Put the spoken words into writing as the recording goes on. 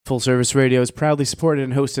Full Service Radio is proudly supported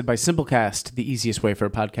and hosted by Simplecast, the easiest way for a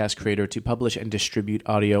podcast creator to publish and distribute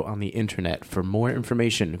audio on the internet. For more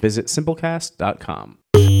information, visit simplecast.com.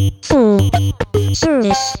 Full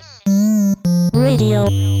Service Radio.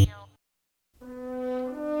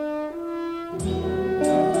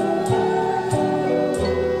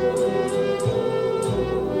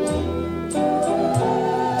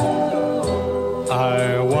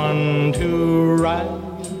 I want to ride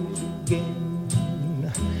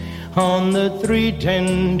again on the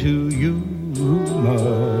 310 to Yuma.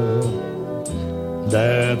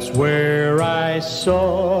 That's where I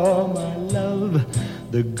saw my love,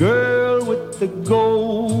 the girl with the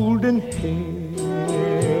golden hair.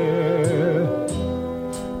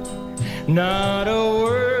 Not a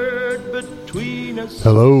word between us.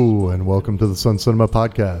 Hello, and welcome to the Sun Cinema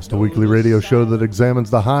Podcast, a weekly radio show that examines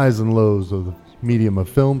the highs and lows of the medium of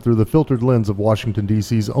film through the filtered lens of Washington,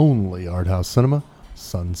 D.C.'s only art house cinema,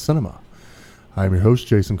 Sun Cinema. I'm your host,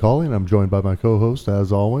 Jason Cawley, and I'm joined by my co-host,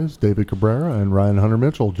 as always, David Cabrera and Ryan Hunter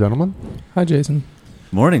Mitchell. Gentlemen. Hi, Jason.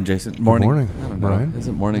 Morning, Jason. Morning. Good morning. I don't know. Ryan? Is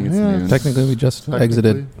it morning? It's Yeah, noon. Technically, we just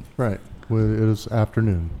exited. Right. Well, it is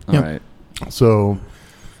afternoon. All Yep. right. So,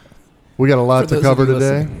 we got a lot For to those cover of you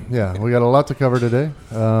today. listening. Yeah, we got a lot to cover today.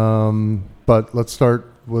 But let's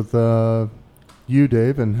start with you,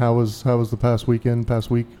 Dave. And how was the past week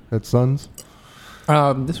at Suns?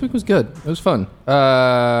 This week was good. It was fun.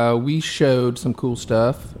 We showed some cool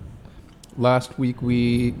stuff. Last week,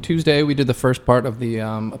 Tuesday, we did the first part of the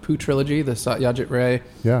Apu trilogy, the Satyajit Ray.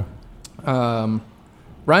 Yeah. Ryan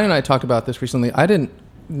and I talked about this recently. I didn't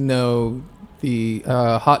know the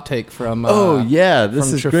hot take from This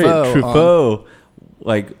from is great. Truffaut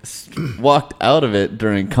walked out of it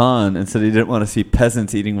during Cannes and said he didn't want to see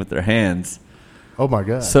peasants eating with their hands. Oh my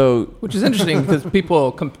God. So, which is interesting because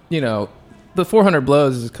people, the 400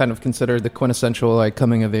 Blows is kind of considered the quintessential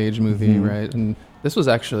coming of age movie, right? And this was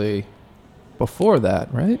actually before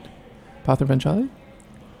that, right? Pather Vanchali?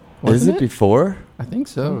 is it before? I think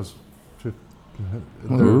That so. was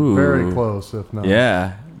they're Ooh. very close, if not.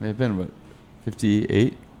 Yeah, may have been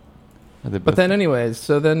 58. But then, anyways,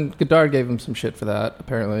 so then Godard gave him some shit for that,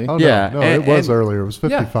 apparently. Oh, Yeah, no, and- it was and- earlier. It was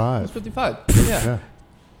 55. Yeah, it was 55. Yeah. Yeah.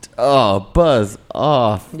 Oh, buzz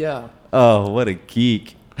off. Yeah. Oh, what a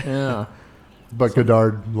geek. Yeah. But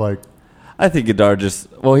Godard, I think Godard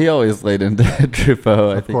he always laid into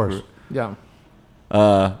Truffaut. I of think. course, Yeah.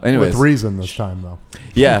 Anyways. with reason this time, though.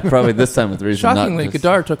 Yeah, probably this time with reason. Shockingly, not just,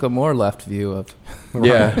 Godard took a more left view of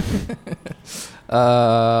Yeah.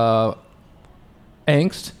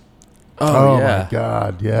 Angst. Oh, yeah. my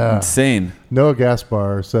God, yeah. Insane. Noah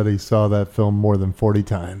Gaspar said he saw that film more than 40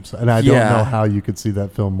 times, and I don't Yeah. know how you could see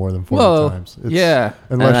that film more than 40 Well, times. yeah.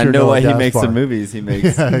 Unless And I you're know Noah why he makes the Gaspar. movies he makes.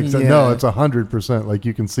 Yeah, exactly. Yeah. No, it's 100%. Like,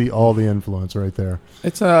 you can see all the influence right there.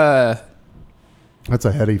 It's That's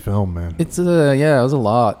a heady film, man. it was a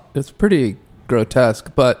lot. It's pretty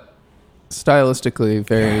grotesque, but stylistically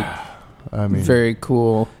very I mean, very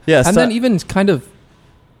cool. Yeah, and then even kind of,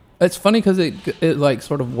 it's funny because it like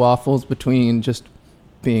sort of waffles between just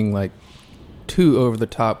being like too over the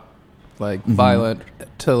top, like violent,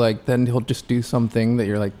 to then he'll just do something that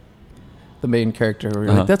you're like the main character where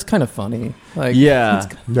you're like, that's kind of funny. Like, Yeah.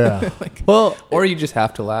 yeah. Well, or you just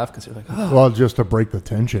have to laugh because you're like, oh. Well, just to break the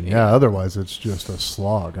tension. Yeah. Otherwise, it's just a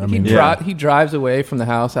slog. I mean, He drives away from the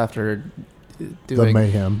house after doing the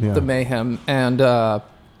mayhem. Yeah. the mayhem, and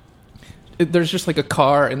there's just like a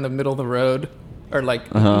car in the middle of the road, or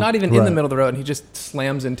not even in the Right. middle of the road, and he just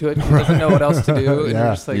slams into it. 'Cause he doesn't know what else to do, and Yeah.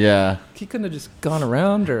 you're just like, yeah. he couldn't have just gone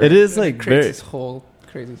around, or It is, and like, creates very- this whole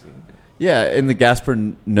crazy scene. Yeah, in the Gaspar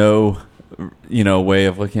No, way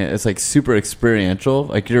of looking at it, it's like super experiential.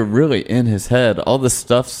 Like you're really in his head. All this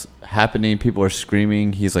stuff's happening. People are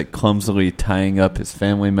screaming. He's like clumsily tying up his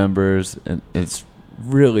family members, and it's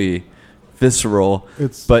really visceral.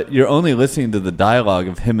 But you're only listening to the dialogue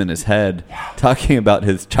of him in his head talking about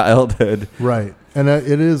his childhood. Right. And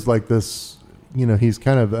it is like this, he's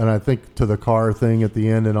kind of, and I think to the car thing at the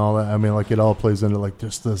end and all that, I mean, like it all plays into like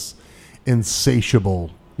just this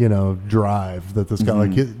insatiable, drive that this guy,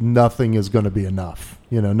 nothing is going to be enough.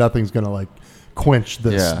 Nothing's going to like quench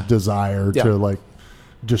this desire to like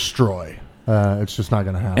destroy. It's just not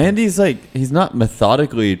going to happen. And he's not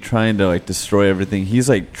methodically trying to like destroy everything. He's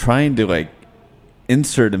like trying to like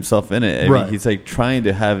insert himself in it. I mean, he's like trying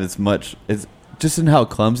to have as much as just in how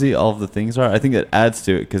clumsy all of the things are. I think it adds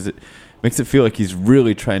to it because it makes it feel like he's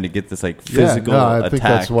really trying to get this like physical I attack. think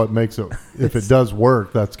that's what makes it. If it does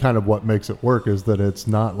work, that's kind of what makes it work. Is that it's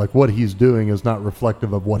not like what he's doing is not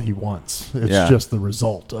reflective of what he wants. It's just the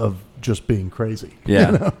result of just being crazy.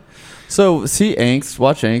 Yeah. So see Angst,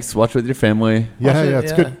 watch with your family. Yeah, Watch it,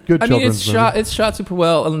 it's good I mean, children's it's shot super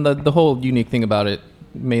well, and the whole unique thing about it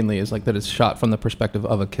mainly is like that it's shot from the perspective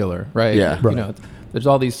of a killer, right? Yeah. You Right. know, there's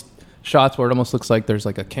all these shots where it almost looks like there's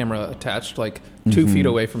like a camera attached like 2 feet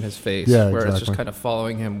away from his face, Yeah, where it's exactly. just kind of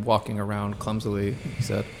following him walking around clumsily. He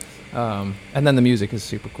said, and then the music is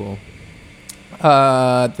super cool.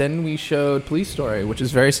 Then we showed Police Story, which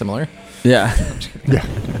is very similar. Yeah.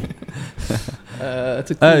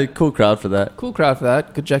 It's a Cool crowd for that. cool crowd for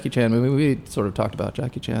that. Good Jackie Chan movie. We sort of talked about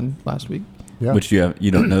Jackie Chan last week. Yeah. Which you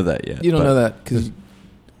don't know that yet. You don't but know that because,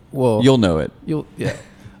 well, You'll know it. yeah.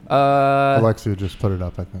 Alexia just put it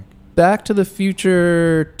up, I think. Back to the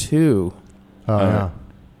Future 2. Oh, yeah.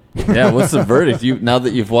 Yeah. What's the verdict? Now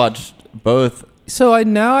that you've watched both. So I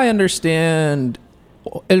understand.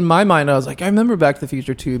 In my mind, I was like, I remember Back to the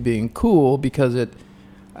Future 2 being cool because it,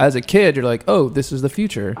 as a kid, you're like, oh, this is the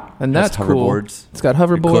future, and Has that's cool. hoverboards. It's got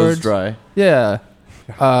Clothes hoverboards. dry. Yeah,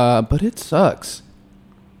 but it sucks.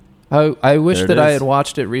 I wish There it that I is. had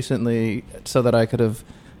watched it recently so that I could have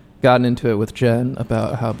gotten into it with Jen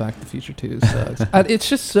about how Back to the Future 2 sucks. It's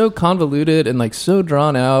just so convoluted and like so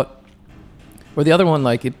drawn out. Where the other one,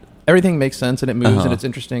 like everything makes sense and it moves and it's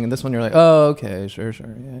interesting, and this one you're like, oh, okay, sure,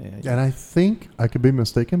 yeah. And I think, I could be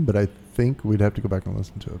mistaken, but I think we'd have to go back and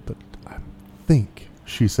listen to it. But I think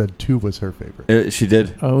she said 2 was her favorite. She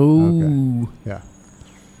did. Oh, Yeah.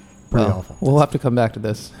 Pretty well, awful. we'll have to come back to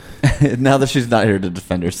this. Now that she's not here to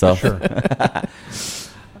defend herself. Sure.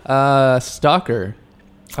 Stalker.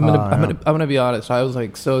 I'm gonna be honest. I was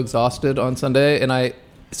like so exhausted on Sunday, and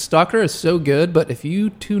Stalker is so good, but if you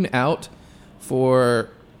tune out for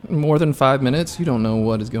more than 5 minutes, you don't know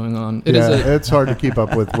what is going on. It's hard to keep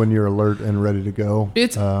up with when you're alert and ready to go.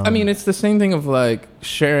 I mean, it's the same thing of like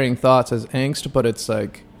sharing thoughts as Angst, but it's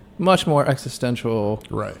like much more existential,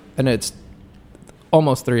 Right. and it's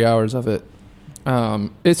almost 3 hours of it.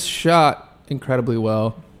 It's shot incredibly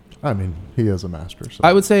well. I mean, he is a master. So.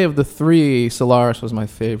 I would say of the 3, Solaris was my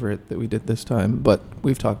favorite that we did this time, but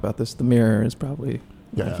we've talked about this. The Mirror is probably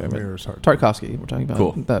my favorite. Mirror's hard. Tarkovsky, we're talking about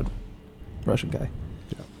Cool. that Russian guy.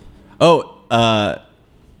 Oh,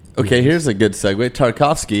 okay. Here's a good segue.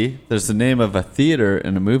 Tarkovsky. There's the name of a theater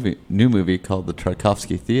in a new movie called the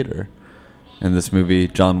Tarkovsky Theater. And this movie,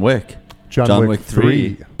 John Wick. John Wick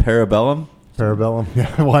 3. Parabellum. Parabellum.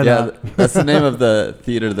 Yeah, why not? That's the name of the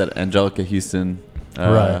theater that Angelica Houston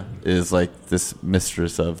Right. is like this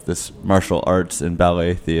mistress of this martial arts and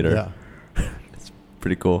ballet theater. Yeah.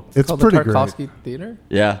 Pretty cool. It's called pretty the great. Tarkovsky Theater.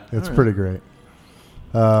 Yeah. It's pretty great.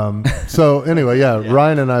 So anyway,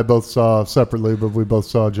 Ryan and I both saw separately, but we both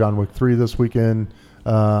saw John Wick 3 this weekend.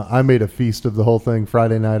 I made a feast of the whole thing.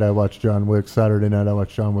 Friday night I watched John Wick. Saturday night I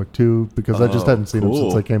watched John Wick 2 because I just hadn't seen them since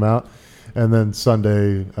cool. they came out. And then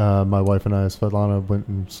Sunday, my wife and I, Svetlana, went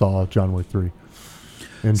and saw John Wick 3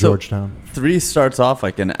 in So- Georgetown. 3 starts off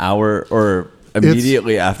like an hour or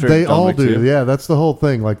immediately after. They John all Wick do. 2. Yeah, that's the whole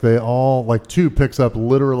thing. Like they all, like 2 picks up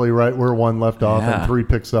literally right where 1 left off, Yeah. and 3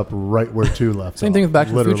 picks up right where 2 left off. Same thing with Back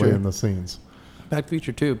to the literally Future. in the scenes. Back to the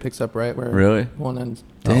Future 2 picks up right where Really? 1 ends.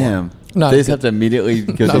 Damn. No, They it's just have to immediately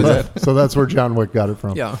go No, do but- that. So that's where John Wick got it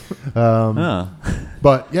from. Yeah. Oh.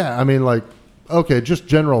 But yeah, I mean, like, okay, just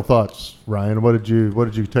general thoughts, Ryan. What did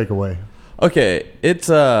you take away? Okay, it's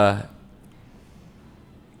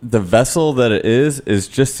the vessel that it is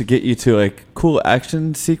just to get you to like cool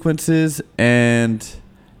action sequences and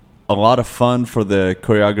a lot of fun for the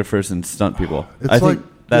choreographers and stunt people. It's I think like-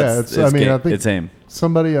 that's yeah, I mean, I think its aim.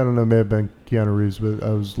 Somebody, I don't know, may have been Keanu Reeves, but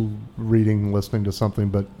I was listening to something,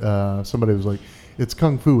 but somebody was like, it's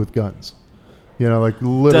kung fu with guns. You know, like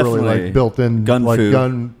literally Definitely. like built in Gun like fu.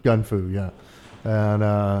 gun fu, yeah. And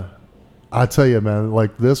I tell you, man,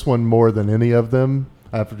 like this one more than any of them,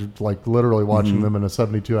 after like literally watching Mm-hmm. them in a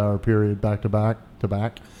 72-hour period back to back.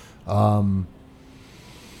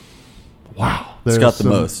 Wow, It's got the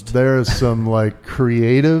most. There is some like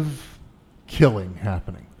creative killing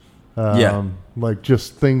happening. Yeah. Like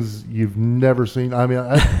just things you've never seen. I mean,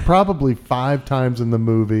 probably 5 times in the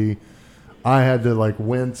movie, I had to like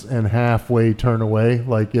wince and halfway turn away.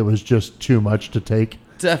 Like it was just too much to take.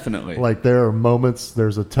 Definitely. Like there are moments,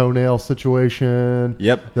 there's a toenail situation.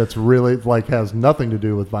 Yep. That's really like has nothing to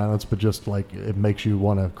do with violence, but just like it makes you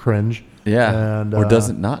want to cringe. yeah. And, or does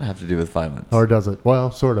it not have to do with violence? Or does it? Well,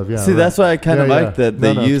 sort of, yeah. See, right. that's why I kind of Yeah, like yeah. that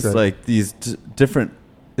they No, it's use great. like these different.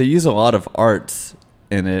 They use a lot of arts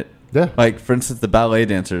in it. Yeah. Like for instance, the ballet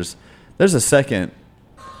dancers. There's a second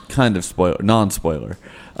kind of non-spoiler.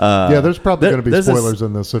 Yeah, there's probably going to be there's a- spoilers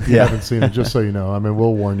in this. So if you Yeah. haven't seen it, just so you know. I mean,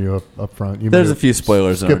 we'll warn you up front. You There's may a few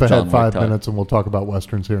spoilers in Skip our ahead John Wick 5 talk. minutes, and we'll talk about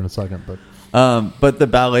westerns here in a second. But But the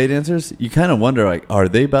ballet dancers, you kind of wonder, like, are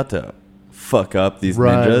they about to fuck up these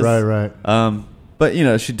ninjas? Right. But, you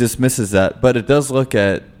know, she dismisses that. But it does look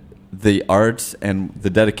at the arts and the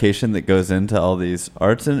dedication that goes into all these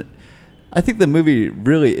arts. And I think the movie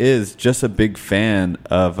really is just a big fan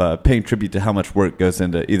of paying tribute to how much work goes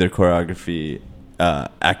into either choreography,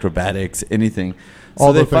 acrobatics, anything. So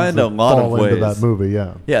All they the things find a that lot of fall ways. into that movie,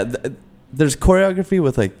 yeah. Yeah, there's choreography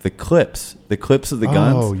with like the clips of the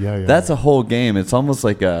guns. Oh, yeah. That's a whole game. It's almost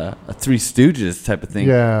like a Three Stooges type of thing.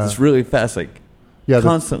 Yeah. It's really fast, like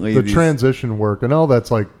constantly. The transition work and all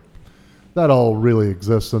that's like, that all really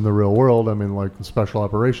exists in the real world. I mean, like the special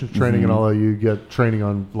operations training and all that, you get training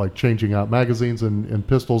on like changing out magazines and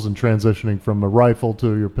pistols and transitioning from a rifle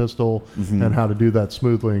to your pistol and how to do that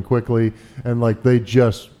smoothly and quickly. And like they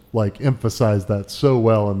just like emphasize that so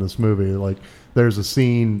well in this movie. Like there's a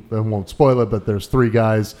scene, I won't spoil it, but there's 3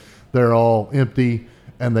 guys, they're all empty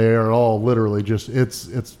and they are all literally just,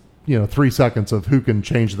 it's 3 seconds of who can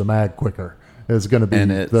change the mag quicker is going to be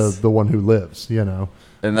the one who lives,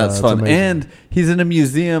 And that's fun. amazing. And he's in a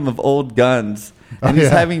museum of old guns. And he's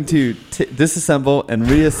having to disassemble and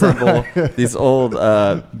reassemble these old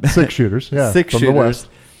 6-shooters, from the shooters West.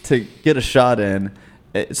 to get a shot in.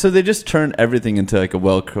 So they just turn everything into like a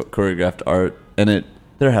well choreographed art, and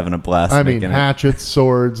they're having a blast. I mean, making hatchets,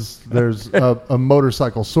 swords. There's a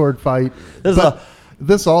motorcycle sword fight. There's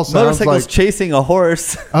This all sounds motorcycles like chasing a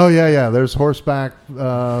horse. Oh yeah. There's horseback.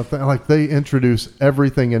 Like they introduce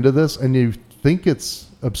everything into this, and you think it's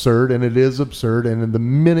absurd, and it is absurd. And in the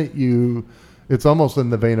minute it's almost in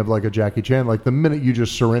the vein of like a Jackie Chan. Like the minute you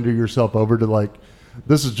just surrender yourself over to like,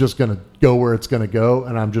 this is just going to go where it's going to go,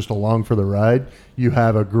 and I'm just along for the ride. You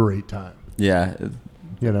have a great time. Yeah.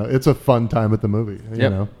 It's a fun time at the movie.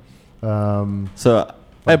 Yep. So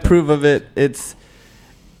I approve of it.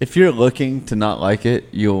 If you're looking to not like it,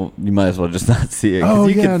 you might as well just not see it. Oh,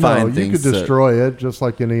 you yeah, can find you things could destroy it just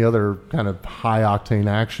like any other kind of high-octane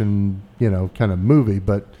action, kind of movie.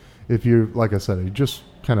 But if you, like I said, you just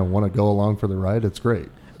kind of want to go along for the ride, it's great.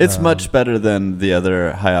 It's much better than the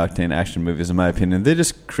other high-octane action movies, in my opinion. They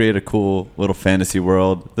just create a cool little fantasy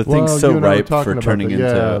world. The thing's so ripe for turning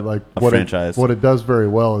into a franchise. What it does very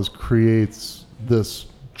well is creates this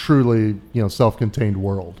truly, self-contained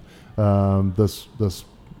world. This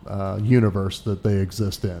universe that they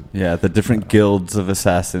exist in. Yeah, the different guilds of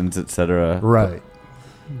assassins, etc. Right.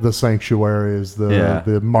 The sanctuaries,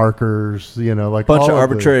 the markers, like bunch all of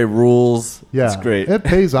arbitrary rules. Yeah, it's great. It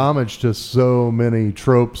pays homage to so many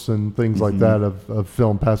tropes and things like that of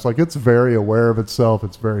film past. Like it's very aware of itself.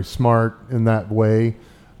 It's very smart in that way,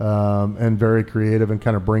 and very creative and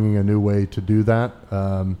kind of bringing a new way to do that.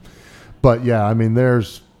 But yeah, I mean,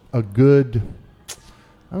 there's a good.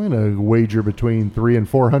 I'm going to wager between 300 and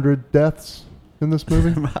 400 deaths in this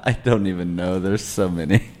movie. I don't even know. There's so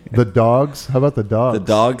many. The dogs? How about the dogs? The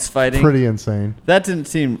dogs fighting? Pretty insane. That didn't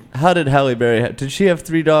seem... How did Halle Berry... Did she have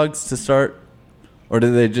 3 dogs to start? Or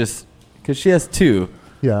did they just... Because she has 2.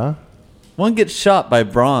 Yeah. One gets shot by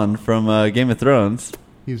Bronn from Game of Thrones.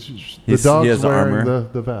 The dog's he has wearing armor.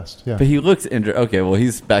 the vest. Yeah. But he looks injured. Okay, well,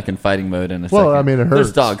 he's back in fighting mode in a second. Well, I mean, it hurts.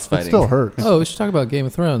 There's dogs fighting. It still hurts. Oh, we should talk about Game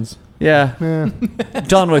of Thrones. Yeah. Yeah.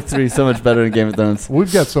 John Wick 3 is so much better than Game of Thrones.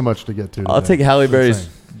 We've got so much to get to. I'll today. take Halle It's Berry's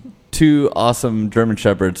insane. 2 awesome German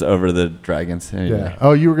Shepherds over the dragons. Anyway. Yeah.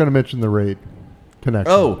 Oh, you were going to mention the Raid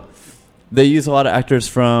connection. Oh, they use a lot of actors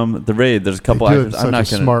from the Raid. There's a couple They do it actors. in I'm not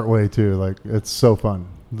such a gonna. smart way too. Like it's so fun.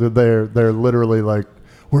 They're literally like,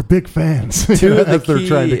 we're big fans. 2 of the as they're key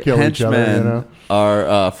trying to kill each other. henchmen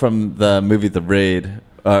are from the movie The Raid,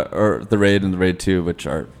 or The Raid and The Raid 2, which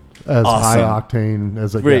are as awesome. high octane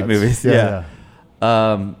as it Great gets. movies, yeah.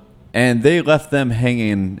 And they left them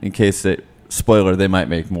hanging in case spoiler, they might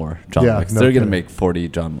make more John Wicks. no They're going to kidding. make 40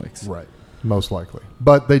 John Wicks. Right. Most likely.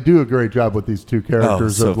 But they do a great job with these 2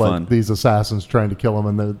 characters so of like fun. these assassins trying to kill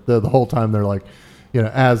them, and the whole time they're like,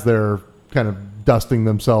 as they're kind of dusting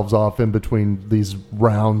themselves off in between these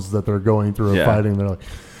rounds that they're going through of fighting, they're like,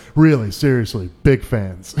 really, seriously, big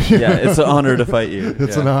fans. Yeah, it's an honor to fight you.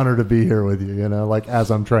 It's an honor to be here with you, like as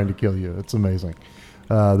I'm trying to kill you. It's amazing.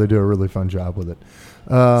 They do a really fun job with it.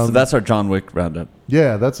 So that's our John Wick roundup.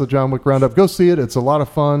 Yeah, that's the John Wick roundup. Go see it. It's a lot of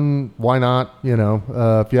fun. Why not?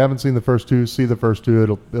 If you haven't seen the first 2, see the first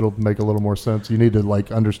 2. It'll make a little more sense. You need to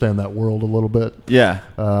like understand that world a little bit. Yeah.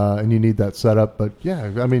 And you need that setup. But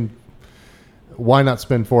yeah, I mean, why not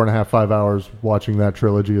spend 4.5, 5 hours watching that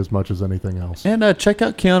trilogy as much as anything else? And check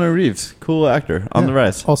out Keanu Reeves. Cool actor on the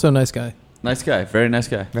rise. Also a nice guy. Nice guy. Very nice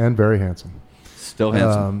guy. And very handsome. Still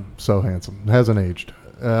handsome. So handsome. Hasn't aged.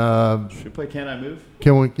 Should we play Can I Move?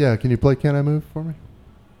 Can you play Can I Move for me?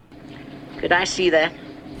 Could I see that?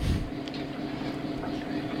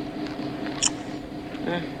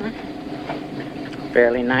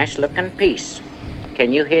 Fairly nice looking piece.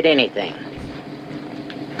 Can you hit anything?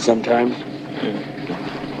 Sometimes.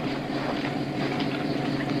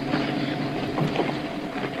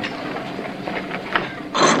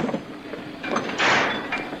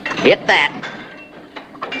 Hit that.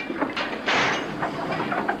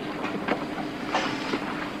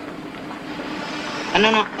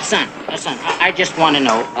 No, son. I just want to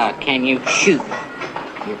know, can you shoot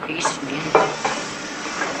your piece again?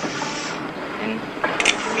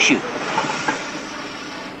 And shoot.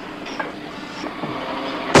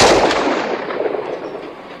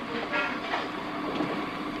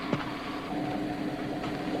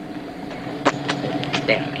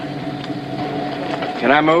 Damn me.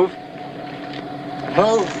 Can I move?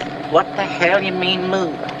 Move? What the hell you mean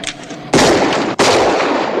move?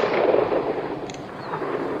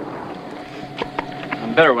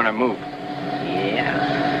 I'm better when I move.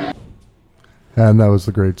 Yeah. And that was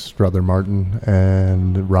the great Strother Martin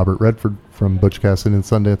and Robert Redford from Butch Cassidy and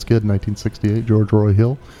Sundance Kid, 1968, George Roy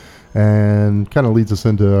Hill. And kind of leads us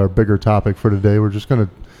into our bigger topic for today. We're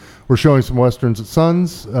showing some Westerns at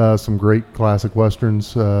Sons, some great classic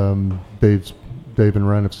Westerns. Dave and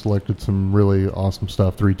Ren have selected some really awesome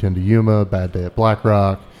stuff. 3:10 to Yuma, Bad Day at Black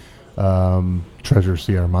Rock, Treasure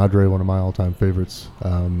Sierra Madre, one of my all-time favorites.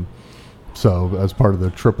 So as part of the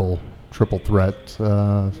triple threat,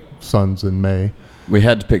 Sons in May. We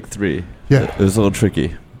had to pick three. Yeah. It was a little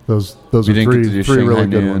tricky. Those We are didn't get to do three Shanghai really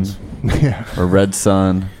good Noon. ones. Yeah. Or Red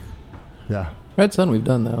Sun. Yeah. Red Sun we've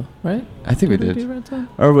done though, right? I think we Did did. do Red Sun?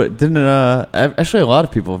 Or what, didn't actually a lot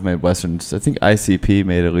of people have made Westerns. I think ICP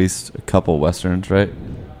made at least a couple Westerns, right?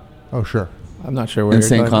 Oh, sure. I'm not sure where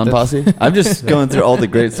Insane you're Clown going with this. Posse. I'm just going through all the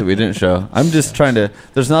greats that we didn't show. I'm just trying to.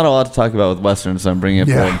 There's not a lot to talk about with Westerns, so I'm bringing up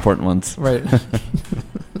Yeah. the important ones. Right.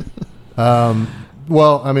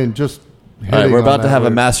 Well, I mean, just All right, hitting we're on about to that, have a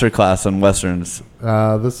we're- master class on Westerns.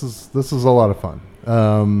 This is a lot of fun.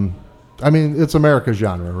 I mean, it's America's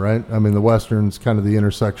genre, right? I mean, the Western's kind of the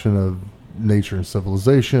intersection of nature and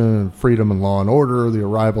civilization, freedom and law and order, the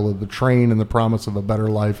arrival of the train and the promise of a better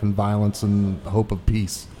life, and violence and hope of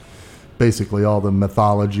peace. Basically, all the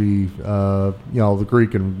mythology, the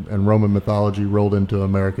Greek and Roman mythology rolled into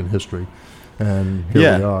American history, and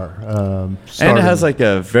here we are. And it starting- has like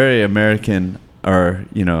a very American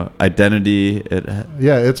identity.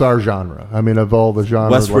 it's our genre. I mean, of all the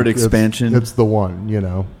genres, Westward it's- expansion. It's the one,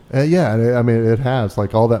 I mean, it has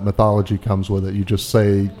like all that mythology comes with it. You just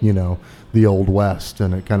say, the Old West,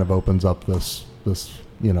 and it kind of opens up this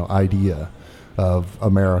idea of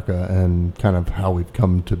America and kind of how we've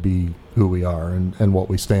come to be who we are and what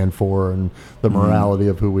we stand for and the morality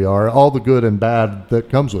of who we are, all the good and bad that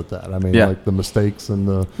comes with that. I mean, like the mistakes and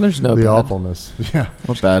There's no the bad. awfulness. Yeah.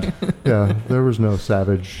 Not bad. Yeah, there was no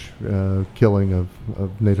savage killing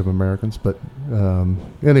of Native Americans. But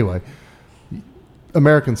anyway,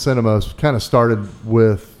 American cinema kind of started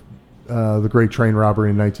with the Great Train Robbery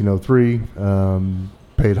in 1903,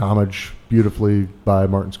 paid homage beautifully by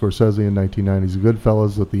Martin Scorsese in 1990's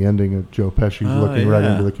Goodfellas with the ending of Joe Pesci looking right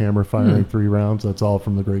into the camera, firing 3 rounds. That's all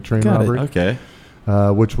from the Great Train Got it. Robbery. Okay.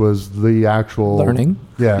 Which was the actual Learning.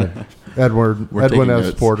 Yeah, Edwin taking S.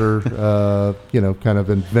 notes. Porter, kind of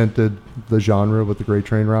invented the genre with the Great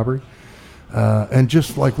Train Robbery, and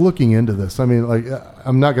just like looking into this. I mean, like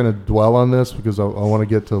I'm not going to dwell on this because I want to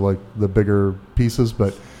get to like the bigger pieces,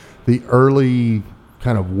 but the early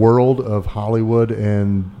kind of world of Hollywood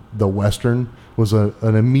and the Western was an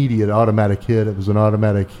immediate automatic hit. It was an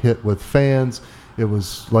automatic hit with fans. It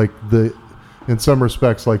was like in some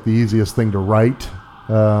respects, like the easiest thing to write.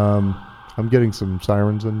 I'm getting some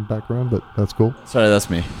sirens in the background, but that's cool. Sorry, that's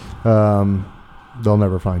me. They'll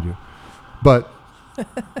never find you. But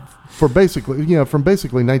from basically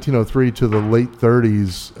 1903 to the late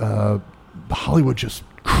 30s, Hollywood just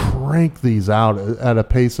cranked these out at a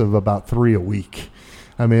pace of about 3 a week.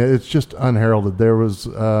 I mean, it's just unheralded. There was,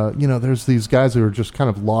 there's these guys who are just kind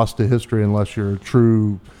of lost to history unless you're a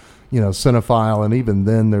true, cinephile. And even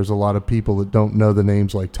then, there's a lot of people that don't know the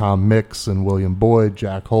names like Tom Mix and William Boyd,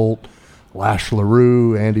 Jack Holt, Lash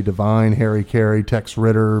LaRue, Andy Devine, Harry Carey, Tex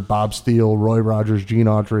Ritter, Bob Steele, Roy Rogers, Gene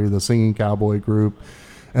Autry, the Singing Cowboy Group.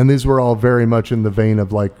 And these were all very much in the vein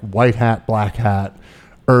of like White Hat, Black Hat,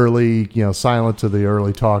 early, silent to the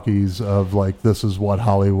early talkies of like, this is what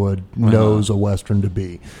Hollywood knows a Western to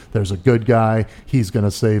be. There's a good guy, he's going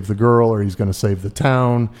to save the girl or he's going to save the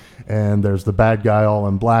town. And there's the bad guy all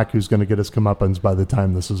in black who's going to get his comeuppance by the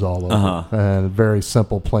time this is all over. And a very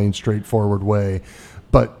simple, plain, straightforward way.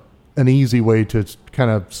 But an easy way to kind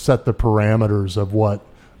of set the parameters of what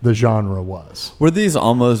the genre was. Were these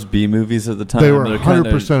almost B movies at the time? They were They're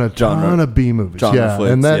 100% a ton of B movies. genre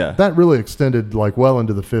flicks, and yeah. that really extended like well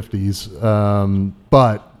into the 50s.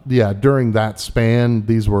 But yeah, during that span,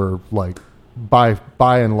 these were like by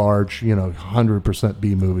and large, 100%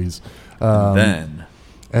 B movies. Then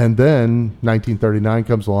And then 1939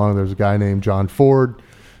 comes along. There's a guy named John Ford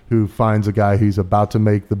who finds a guy he's about to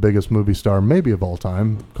make the biggest movie star maybe of all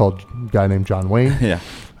time, called a guy named John Wayne. yeah.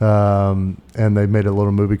 And they made a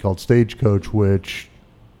little movie called Stagecoach, which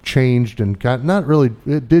changed and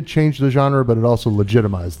it did change the genre, but it also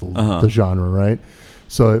legitimized the genre, right?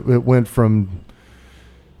 So it went from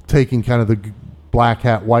taking kind of the black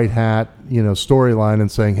hat, white hat, storyline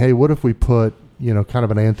and saying, hey, what if we put, kind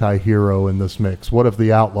of an anti-hero in this mix? What if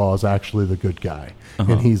the outlaw is actually the good guy?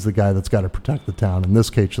 And he's the guy that's got to protect the town. In this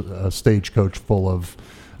case, a stagecoach full of,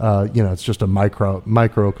 it's just a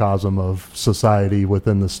microcosm of society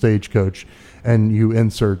within the stagecoach. And you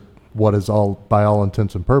insert what is by all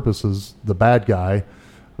intents and purposes, the bad guy,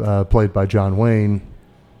 played by John Wayne,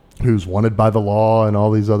 who's wanted by the law and all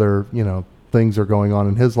these other, things are going on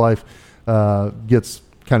in his life, gets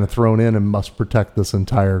kind of thrown in and must protect this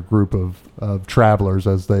entire group of travelers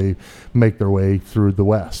as they make their way through the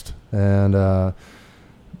West. And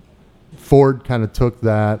Ford kind of took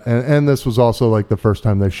that, and this was also like the first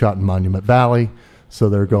time they shot in Monument Valley. So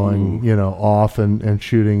they're going, off and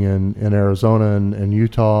shooting in Arizona and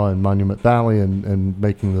Utah and Monument Valley and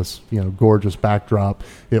making this, gorgeous backdrop.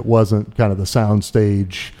 It wasn't kind of the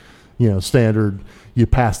soundstage, standard, you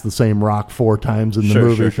pass the same rock 4 times in the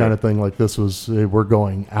movie kind of thing. Like this was, we're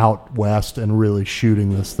going out west and really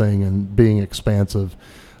shooting this thing and being expansive.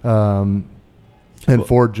 And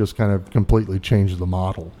Ford just kind of completely changed the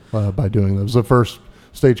model by doing this.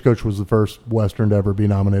 Stagecoach was the first Western to ever be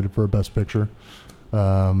nominated for a Best Picture.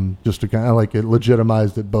 Just to kind of like it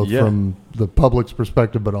legitimized it both from the public's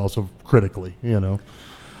perspective, but also critically,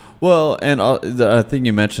 Well, and the thing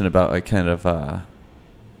you mentioned about like kind of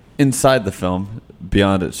inside the film,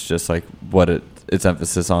 beyond it's just like what its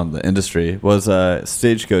emphasis on the industry was,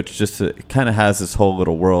 Stagecoach it kind of has this whole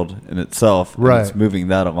little world in itself, and right? It's moving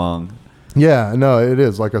that along. Yeah, no, it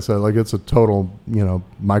is. Like I said, like it's a total,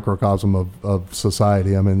 microcosm of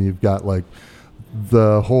society. I mean, you've got like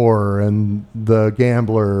the whore and the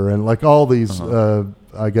gambler and like all these,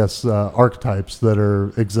 archetypes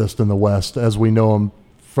that exist in the West as we know them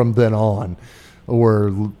from then on,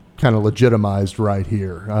 were kind of legitimized right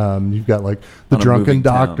here. You've got like the drunken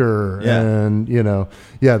doctor, and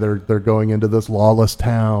they're going into this lawless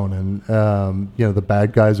town, and the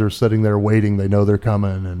bad guys are sitting there waiting. They know they're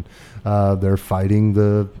coming, and they're fighting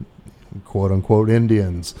the quote unquote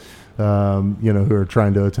Indians. Who are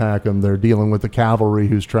trying to attack them. They're dealing with the cavalry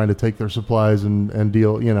who's trying to take their supplies and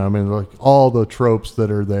deal, like all the tropes that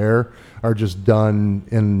are there are just done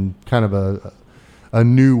in kind of a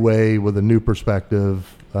new way with a new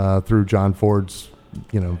perspective through John Ford's,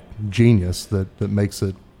 genius that makes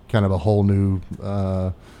it kind of a whole new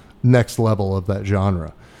next level of that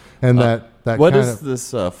genre. And that what is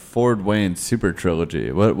this Ford Wayne super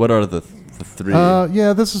trilogy? What are the 3?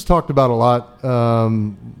 This is talked about a lot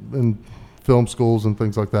in film schools and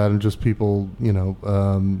things like that, and just people,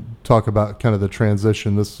 talk about kind of the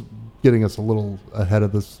transition. This getting us a little ahead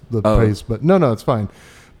of the pace, but no, it's fine.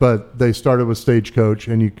 But they started with Stagecoach,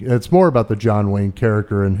 and it's more about the John Wayne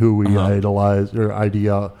character and who we idolize, or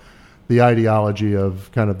the ideology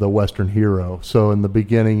of kind of the Western hero. So in the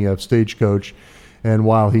beginning, you have Stagecoach. And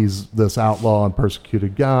while he's this outlaw and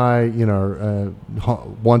persecuted guy,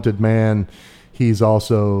 wanted man, he's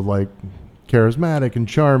also like charismatic and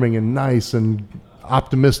charming and nice and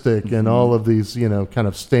optimistic and all of these, kind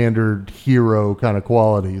of standard hero kind of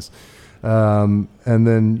qualities. And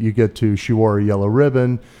then you get to She Wore a Yellow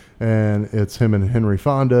Ribbon, and it's him and Henry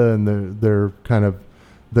Fonda, and they're kind of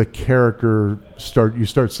the character you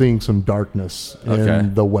start seeing some darkness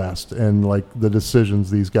in the West, and like the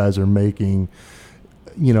decisions these guys are making,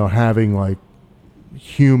 having like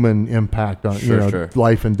human impact on,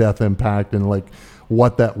 life and death impact, and like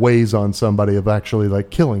what that weighs on somebody of actually like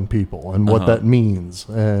killing people and what that means.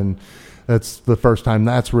 And that's the first time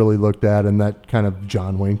that's really looked at, and that kind of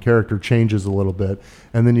John Wayne character changes a little bit.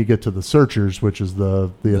 And then you get to The Searchers, which is the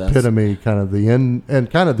epitome, kind of the end, and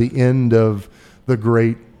kind of the end of the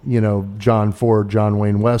great, John Ford, John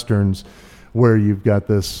Wayne Westerns, where you've got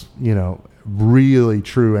this, really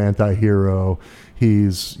true anti-hero.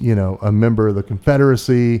 He's, a member of the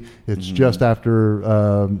Confederacy. It's just after,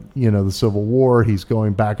 the Civil War. He's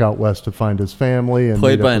going back out west to find his family. And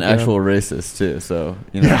played by an actual racist too, so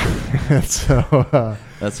Yeah, so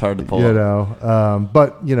that's hard to pull off.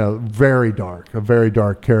 But very dark, a very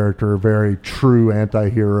dark character, a very true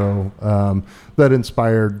anti-hero that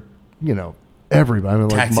inspired, everybody. I mean,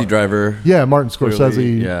 Taxi Driver. Yeah, Martin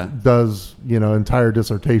Scorsese Clearly, does, entire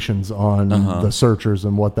dissertations on the Searchers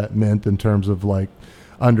and what that meant in terms of like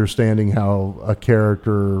understanding how a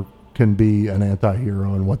character can be an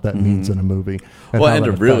anti-hero and what that means in a movie. And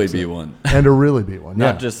to really be one. And to really be one.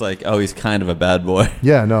 Not just like, oh, he's kind of a bad boy.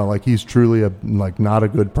 Yeah, no, like he's truly not a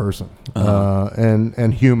good person,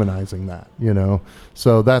 and humanizing that,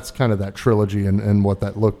 So that's kind of that trilogy and what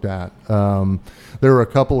that looked at. There were a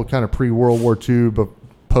couple of kind of pre-World War II, but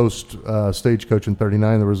post Stagecoach in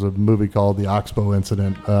 '39, there was a movie called The Oxbow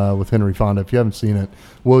Incident with Henry Fonda. If you haven't seen it,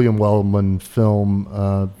 William Wellman film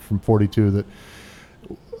from '42 that.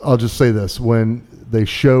 I'll just say this. When they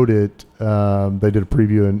showed it, they did a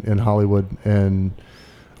preview in Hollywood, and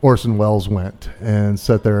Orson Welles went and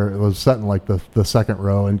sat there. It was sat in like the second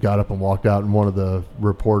row and got up and walked out, and one of the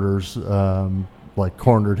reporters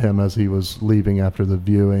cornered him as he was leaving after the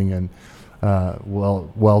viewing, and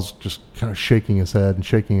Welles just kind of shaking his head,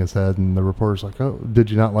 and the reporter's like, "Oh, did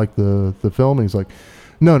you not like the film?" And he's like,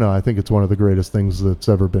 No, I think it's one of the greatest things that's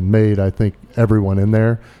ever been made. I think everyone in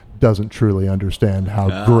there doesn't truly understand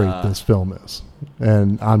how great this film is,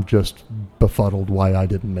 and I'm just befuddled why I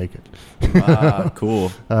didn't make it.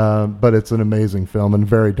 Cool. But it's an amazing film and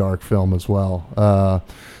very dark film as well.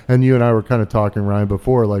 And you and I were kind of talking, Ryan,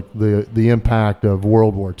 before, like the impact of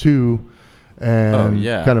World War II and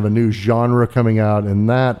kind of a new genre coming out in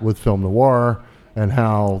that with film noir, and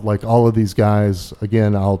how like all of these guys,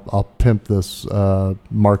 again, I'll pimp this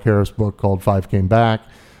Mark Harris book called Five Came Back.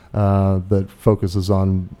 That focuses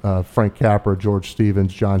on Frank Capra, George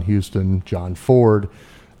Stevens, John Huston, John Ford,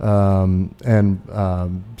 and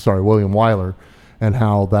William Wyler, and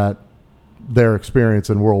how that their experience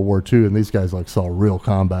in World War II, and these guys like saw real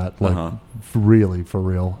combat, like really for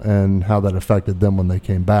real, and how that affected them when they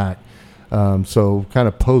came back. So kind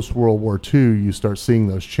of post World War II, you start seeing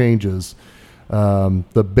those changes.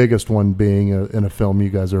 The biggest one being in a film you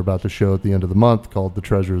guys are about to show at the end of the month called The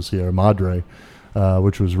Treasure of Sierra Madre.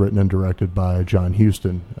 Which was written and directed by John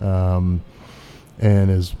Huston,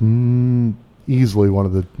 and is easily one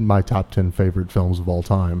of my top 10 favorite films of all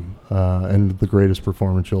time, and the greatest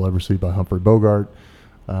performance you'll ever see by Humphrey Bogart,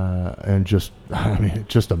 and just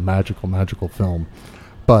a magical film.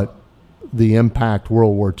 But the impact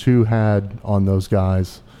World War II had on those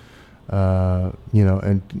guys,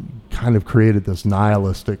 and kind of created this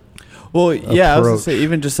nihilistic. Well, yeah, approach. I was gonna say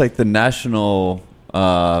even just like the national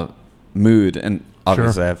mood, and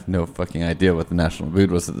obviously I have no fucking idea what the national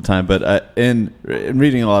mood was at the time, but in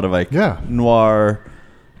reading a lot of noir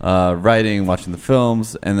writing, watching the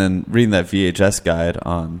films, and then reading that VHS guide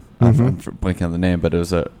on I'm blanking on the name, but it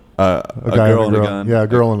was a girl and a gun. Yeah, a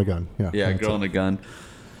girl and a gun. Yeah, a girl and a gun.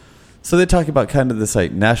 So they talk about kind of this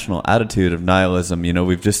like national attitude of nihilism.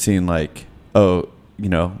 We've just seen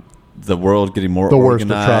the world getting more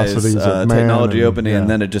organized, technology opening, and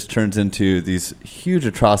then it just turns into these huge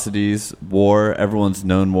atrocities, war. Everyone's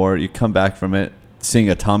known war. You come back from it, seeing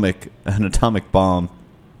an atomic bomb.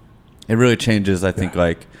 It really changes, I think,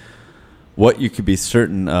 like what you could be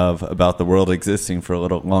certain of about the world existing for a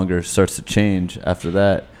little longer starts to change after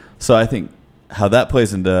that. So I think how that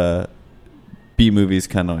plays into B movies,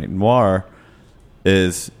 kind of like noir,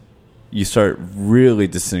 is you start really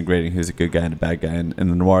disintegrating who's a good guy and a bad guy. And in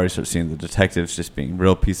the noir, you start seeing the detectives just being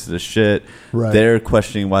real pieces of shit. Right. They're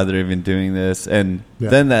questioning why they're even doing this. And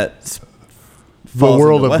then that the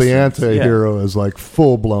world of the anti-hero is like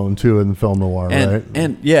full blown too in film noir, right?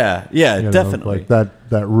 And definitely. Like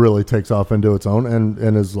that really takes off into its own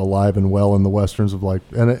and is alive and well in the westerns of like,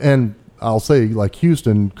 and I'll say like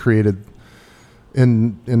Huston created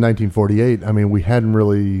in 1948. I mean, we hadn't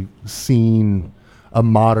really seen a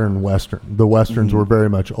modern Western. The Westerns were very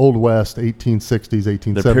much Old West, 1860s,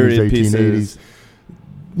 1870s,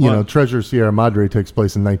 1880s. Treasure of Sierra Madre takes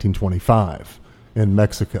place in 1925 in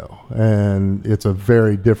Mexico, and it's a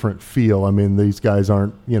very different feel. I mean, these guys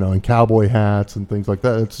aren't, in cowboy hats and things like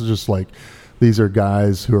that. It's just like these are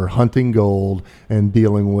guys who are hunting gold and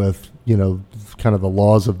dealing with, kind of the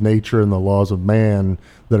laws of nature and the laws of man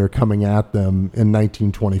that are coming at them in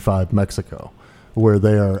 1925 Mexico, where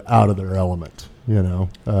they are out of their element.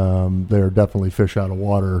 They're definitely fish out of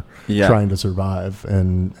water, trying to survive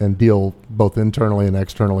and deal both internally and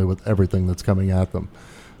externally with everything that's coming at them.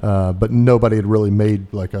 But nobody had really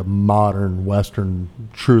made like a modern Western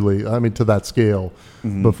truly, I mean, to that scale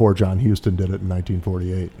before John Huston did it in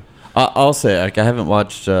 1948. I'll say, like, I haven't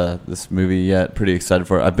watched this movie yet. Pretty excited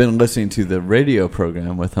for it. I've been listening to the radio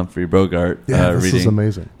program with Humphrey Bogart. Yeah, this reading. is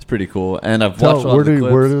amazing. It's pretty cool. And I've watched all the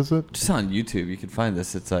clips. Where is it? Just on YouTube. You can find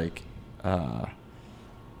this. It's like,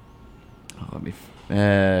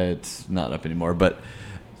 it's not up anymore, but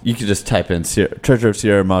you can just type in Treasure of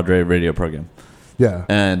Sierra Madre radio program. Yeah.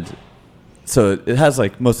 And so it has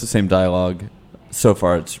like most of the same dialogue. So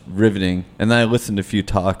far, it's riveting. And then I listened to a few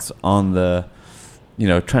talks on the,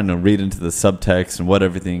 trying to read into the subtext and what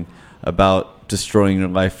everything about destroying your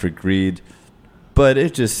life for greed. But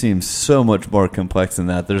it just seems so much more complex than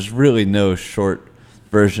that. There's really no short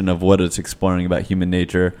version of what it's exploring about human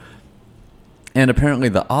nature. And apparently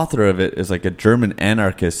the author of it is like a German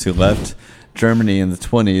anarchist who left Germany in the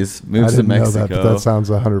 20s, moves to Mexico. Know that, but that sounds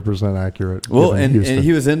 100% accurate. Well, and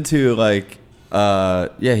he was into like,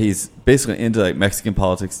 he's basically into like Mexican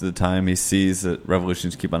politics at the time. He sees that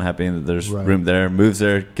revolutions keep on happening, that there's room there, moves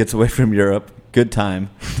there, gets away from Europe. Good time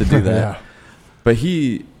to do that. Yeah. But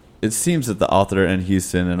it seems that the author and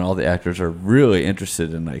Huston and all the actors are really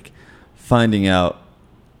interested in like finding out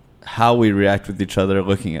how we react with each other,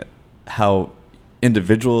 looking at how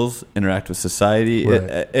individuals interact with society. Right.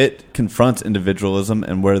 It confronts individualism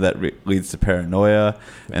and where that leads to paranoia,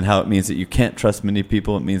 and how it means that you can't trust many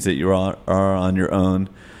people. It means that you are on your own.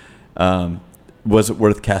 Was it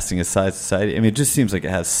worth casting aside society? I mean, it just seems like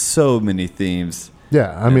it has so many themes.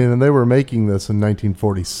 Yeah, I mean, and they were making this in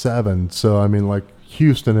 1947, so I mean, like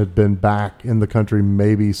Huston had been back in the country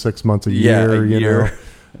maybe 6 months a year, you know.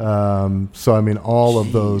 So I mean, all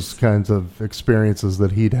of those kinds of experiences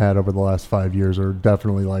that he'd had over the last 5 years are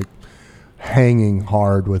definitely like hanging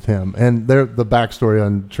hard with him. And the backstory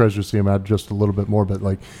on Treasure Museum had just a little bit more, but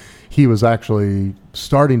like he was actually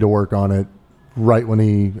starting to work on it right when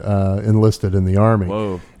he enlisted in the Army.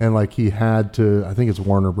 Whoa. And like he had to, I think it's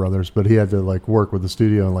Warner Brothers, but he had to like work with the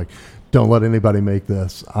studio and like, don't let anybody make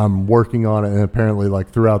this. I'm working on it. And apparently like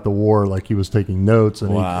throughout the war, like he was taking notes,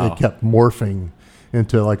 and it kept morphing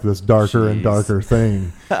into like this darker and darker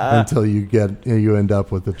thing until you end up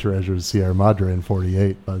with the Treasure of Sierra Madre in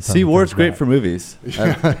 48. By the time war's great for movies.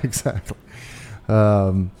 Yeah, exactly.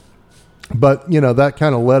 But that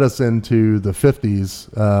kind of led us into the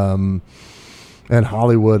 50s and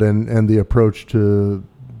Hollywood and the approach to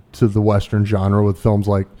the Western genre with films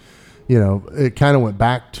like, it kind of went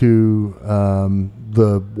back to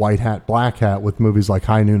the white hat, black hat with movies like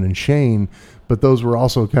High Noon and Shane, but those were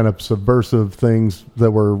also kind of subversive things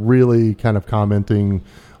that were really kind of commenting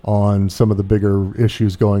on some of the bigger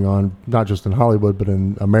issues going on, not just in Hollywood, but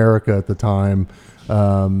in America at the time,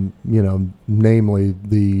 namely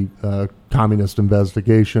the communist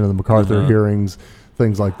investigation and the MacArthur hearings,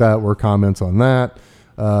 things like that were comments on that.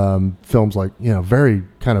 Films like, very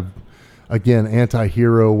kind of, again,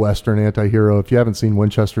 anti-hero, Western anti-hero. If you haven't seen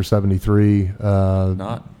Winchester 73,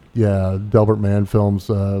 Delbert Mann films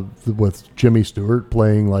with Jimmy Stewart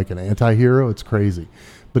playing like an anti-hero, it's crazy.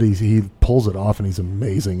 But he pulls it off, and he's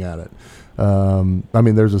amazing at it. I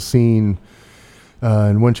mean, there's a scene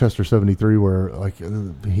in Winchester 73 where like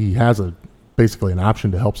he has basically an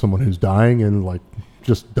option to help someone who's dying, and like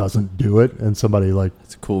just doesn't do it, and somebody like,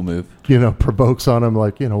 it's a cool move, provokes on him,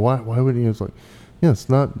 like, why would he? It's like, yeah, it's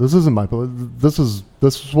not, this isn't my place. This is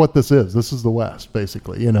what this is. This is the West,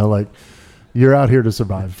 basically. Like, you're out here to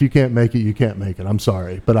survive. If you can't make it, you can't make it. I'm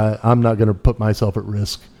sorry, but I'm not going to put myself at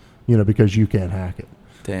risk, because you can't hack it.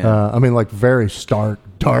 Damn. I mean, like very stark,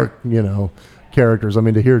 dark, characters. I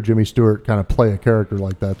mean, to hear Jimmy Stewart kind of play a character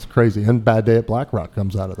like that's crazy. And Bad Day at Black Rock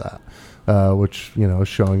comes out of that, which is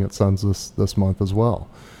showing at Sons this month as well,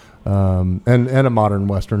 and a modern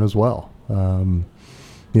Western as well.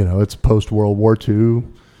 It's post World War II.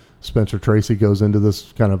 Spencer Tracy goes into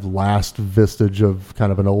this kind of last vestige of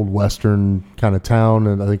kind of an old Western kind of town,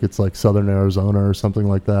 and I think it's like Southern Arizona or something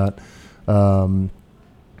like that.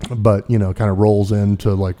 But kind of rolls in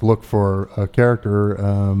to like look for a character,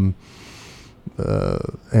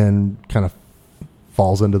 and kind of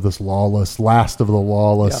falls into this last of the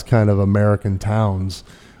lawless kind of American towns,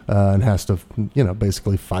 and has to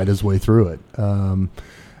basically fight his way through it. And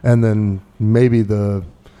then maybe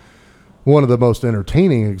one of the most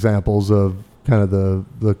entertaining examples of kind of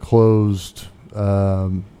the closed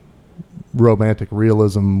romantic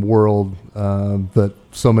realism world that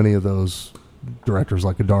so many of those directors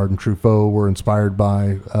like Godard and Truffaut were inspired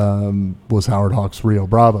by was Howard Hawks' Rio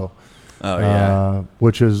Bravo. Oh, yeah.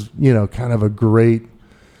 Which is, kind of a great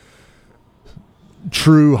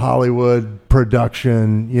true Hollywood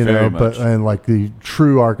production, you Very know, much. and like the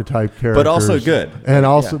true archetype characters, But also good. and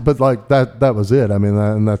also, but like that was it. I mean,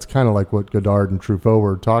 and that's kind of like what Godard and Truffaut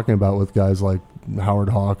were talking about with guys like Howard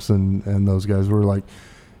Hawks and those guys were like,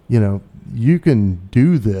 you know, you can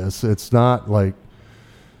do this. It's not like,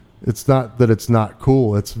 it's not that it's not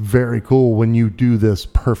cool. It's very cool when you do this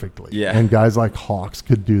perfectly. Yeah. And guys like Hawks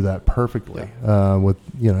could do that perfectly with,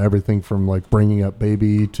 you know, everything from like Bringing Up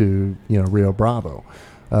Baby to, you know, Rio Bravo.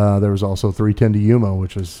 There was also 310 to Yuma,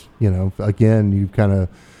 which is, you know, again, you kind of,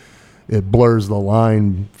 it blurs the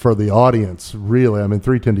line for the audience, really. I mean,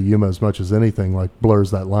 310 to Yuma, as much as anything, like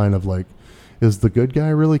blurs that line of like, is the good guy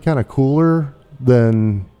really kind of cooler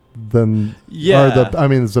than Yeah. I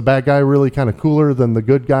mean, is the bad guy really kind of cooler than the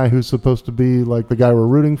good guy who's supposed to be like the guy we're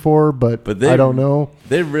rooting for? But I don't know.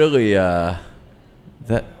 They really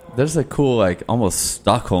there's a cool like almost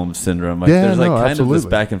Stockholm syndrome. Like Yeah, there's like no, kind of this absolutely.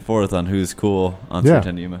 back and forth on who's cool on Yeah.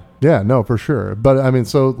 310 Yuma. Yeah, no, for sure. But I mean,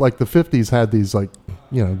 so like the 50s had these like,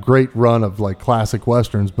 you know, great run of like classic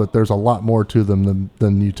Westerns, but there's a lot more to them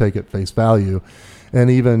than you take at face value. And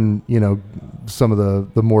even, you know, some of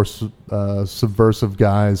the more subversive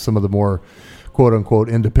guys, some of the more quote unquote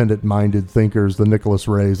independent minded thinkers, the Nicholas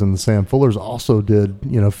Rays and the Sam Fullers also did,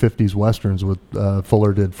 you know, 50s Westerns with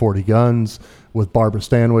Fuller did 40 Guns with Barbara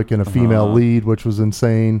Stanwyck and a female lead, which was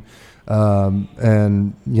insane.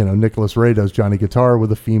 And, you know, Nicholas Ray does Johnny Guitar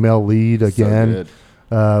with a female lead again,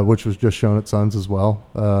 which was just shown at Sons as well.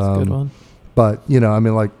 That's a good one. But, you know, I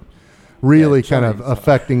mean, like, really Yeah, kind of Johnny-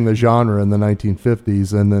 affecting the genre in the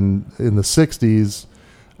 1950s. And then in the 60s,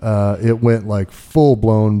 it went like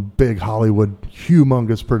full-blown big Hollywood,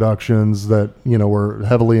 humongous productions that, you know, were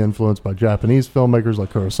heavily influenced by Japanese filmmakers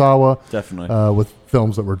like Kurosawa. Definitely. With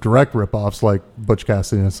films that were direct ripoffs like Butch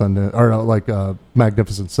Cassidy and Sundance, or like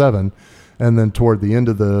Magnificent Seven. And then toward the end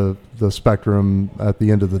of the spectrum, at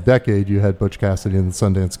the end of the decade, you had Butch Cassidy and the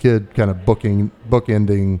Sundance Kid kind of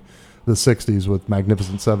bookending the 60s with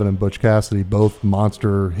Magnificent Seven and Butch Cassidy, both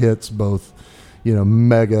monster hits, both, you know,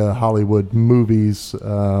 mega Hollywood movies,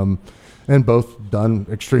 and both done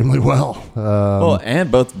extremely well. Well, and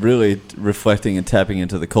both really reflecting and tapping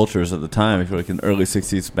into the cultures of the time. If you're like in the early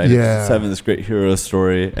 60s, Magnificent Seven, this great hero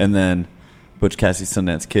story, and then Butch Cassidy,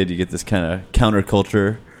 Sundance Kid, you get this kind of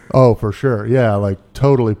counterculture. Oh, for sure. Yeah, like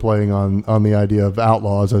totally playing on the idea of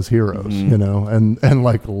outlaws as heroes, you know, and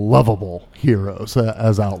like lovable heroes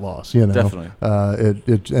as outlaws, you know. Definitely.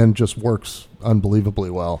 It and just works unbelievably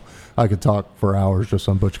well. I could talk for hours just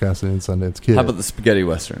on Butch Cassidy and Sundance Kid. How about the spaghetti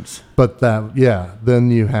westerns? But that, yeah,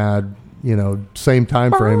 then you had, you know, same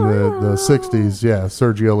time frame, the 60s, yeah,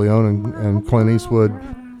 Sergio Leone and Clint Eastwood,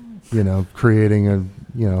 you know, creating a,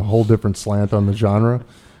 you know, whole different slant on the genre.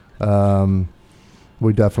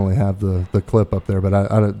 We definitely have the clip up there, but I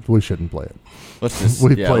don't, we shouldn't play it. Let's just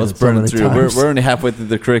We've yeah, played let's it so burn it many through. times. We're only halfway through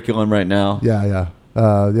the curriculum right now. Yeah,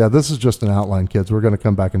 yeah. This is just an outline, kids. We're going to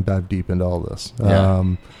come back and dive deep into all this.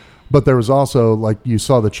 Yeah. But there was also, like, you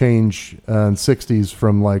saw the change in 60s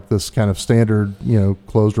from, like, this kind of standard, you know,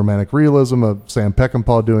 closed romantic realism of Sam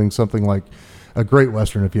Peckinpah doing something like a great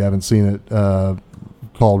Western, if you haven't seen it,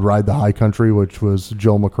 called Ride the High Country, which was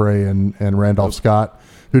Joel McRae and Randolph Scott,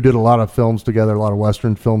 who did a lot of films together, a lot of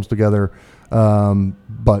Western films together,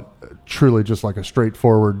 but truly just like a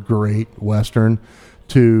straightforward, great Western.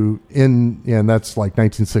 And that's like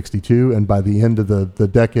 1962, and by the end of the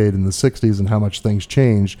decade in the 60s and how much things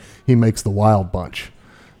changed, he makes The Wild Bunch,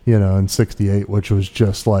 you know, in 68, which was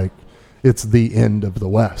just like, it's the end of the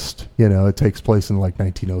West. You know, it takes place in like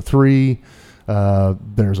 1903.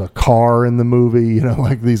 There's a car in the movie, you know,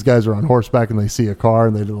 like these guys are on horseback and they see a car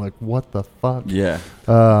and they're like, what the fuck? Yeah.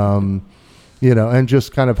 You know, and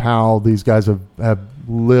just kind of how these guys have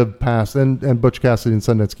lived past, and Butch Cassidy and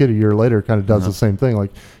Sundance Kid a year later kind of does the same thing.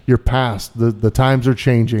 Like, you're past, the times are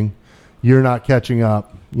changing. You're not catching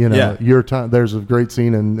up. You know, your time. There's a great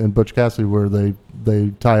scene in Butch Cassidy where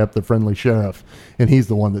they tie up the friendly sheriff, and he's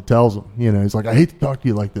the one that tells him, you know, he's like, I hate to talk to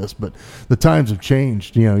you like this, but the times have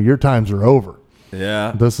changed. You know, your times are over.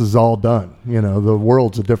 Yeah. This is all done. You know, the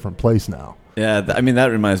world's a different place now. Yeah, I mean,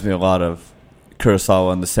 that reminds me a lot of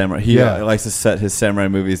Kurosawa and the samurai. He likes to set his samurai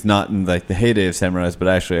movies not in like the heyday of samurais, but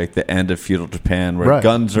actually like the end of feudal Japan, where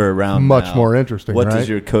guns are around. Much now. more interesting. What right? does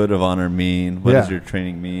your code of honor mean? What does your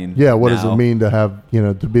training mean? Yeah, what now? does it mean to have, you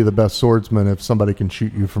know, to be the best swordsman if somebody can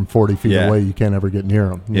shoot you from 40 feet away? You can't ever get near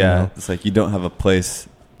them. Yeah, know? it's like you don't have a place.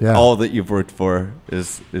 Yeah. All that you've worked for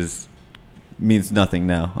is means nothing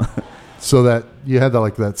now. So that you had that,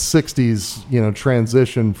 like that 60s, you know,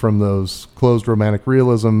 transition from those closed romantic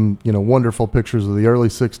realism, you know, wonderful pictures of the early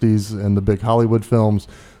 60s and the big Hollywood films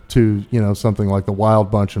to, you know, something like The Wild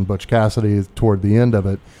Bunch and Butch Cassidy toward the end of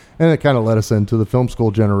it. And it kind of led us into the film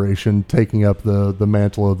school generation, taking up the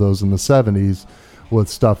mantle of those in the 70s with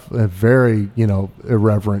stuff, very, you know,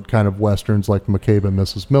 irreverent kind of Westerns like McCabe and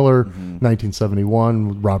Mrs. Miller,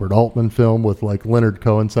 1971, Robert Altman film with like Leonard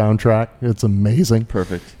Cohen soundtrack. It's amazing.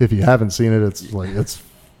 Perfect. If you haven't seen it, it's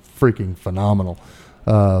freaking phenomenal.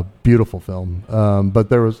 Beautiful film. But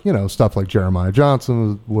there was, you know, stuff like Jeremiah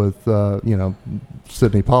Johnson with, you know,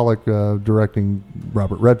 Sidney Pollack directing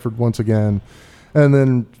Robert Redford once again. And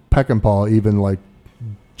then Peckinpah even like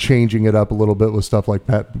changing it up a little bit with stuff like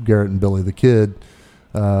Pat Garrett and Billy the Kid,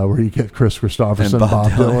 where you get Chris Christopherson, And Bob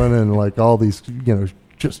Bob Dylan, and like all these, you know,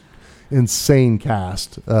 just insane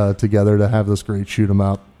cast together to have this great shoot 'em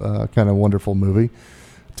up kind of wonderful movie.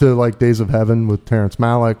 To like Days of Heaven with Terrence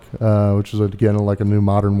Malick, which is again like a new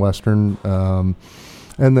modern Western.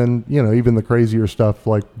 And then, you know, even the crazier stuff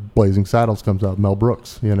like Blazing Saddles comes out, Mel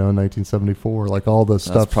Brooks, you know, in 1974. Like all this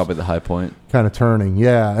stuff. That's probably the high point. Kind of turning,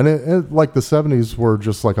 yeah. And it like the 70s were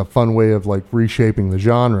just like a fun way of like reshaping the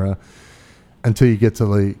genre until you get to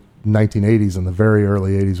the 1980s and the very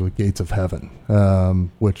early 80s with Gates of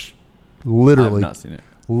Heaven, which literally... I've not seen it.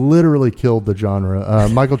 Literally killed the genre.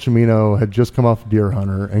 Michael Cimino had just come off Deer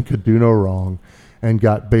Hunter and could do no wrong and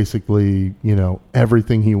got basically, you know,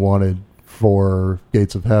 everything he wanted for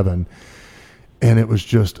Gates of Heaven. And it was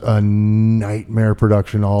just a nightmare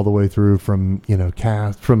production all the way through from, you know,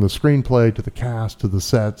 cast, from the screenplay to the cast to the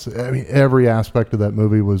sets. I mean, every aspect of that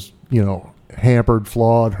movie was, you know, hampered,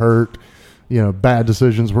 flawed, hurt. You know, bad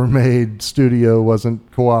decisions were made. Studio wasn't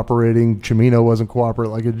cooperating. Cimino wasn't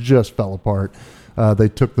cooperating. Like, it just fell apart. They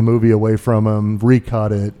took the movie away from him,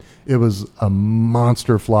 recut it. It was a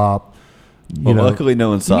monster flop. Well, luckily no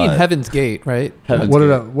one You saw mean it. Heaven's Gate, right? Heaven's What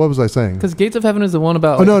Gate. what was I saying? Because Gates of Heaven is the one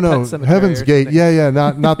about. Oh, like, no, Pet Sematary Heaven's or Gate. something. Yeah,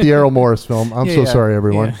 not the Errol Morris film. I'm Yeah, so yeah. sorry,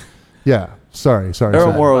 everyone. Yeah. Sorry.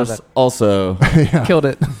 Errol Morris Love also Killed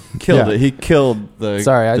it. killed Yeah. it. He killed the...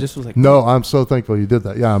 Sorry, I just was like. No, I'm so thankful you did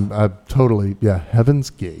that. Yeah, I'm totally, Heaven's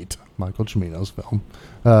Gate, Michael Cimino's film.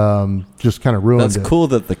 Just kind of ruined That's it. cool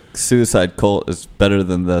that the Suicide Cult is better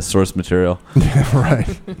than the source material.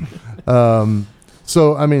 Right.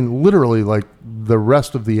 So, I mean, literally, like, the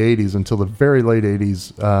rest of the 80s until the very late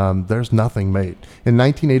 80s, there's nothing made. In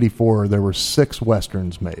 1984, there were 6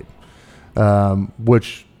 Westerns made,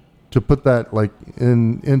 which, to put that, like,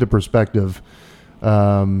 into perspective,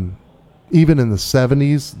 even in the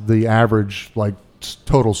 70s, the average, like,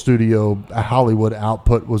 total studio Hollywood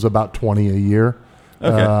output was about 20 a year.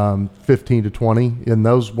 Okay. 15 to 20, and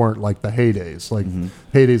those weren't like the heydays, like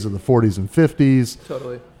heydays of the 40s and 50s,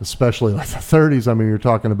 Totally. especially like the 30s. I mean, you're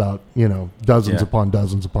talking about, you know, dozens Yeah. upon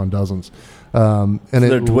dozens upon dozens. And So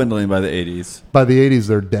they're dwindling by the 80s. by the 80s,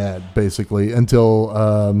 they're dead basically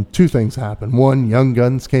until 2 things happened. One, Young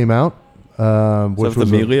Guns came out, which with was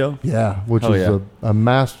Emilio? which Hell was yeah. a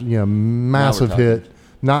massive talking. hit.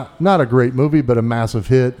 Not a great movie, but a massive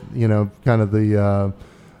hit. You know, kind of the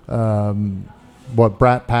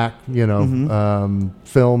Brat Pack, you know,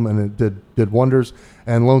 film, and it did wonders.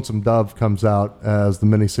 And Lonesome Dove comes out as the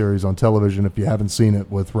miniseries on television. If you haven't seen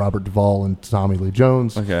it, with Robert Duvall and Tommy Lee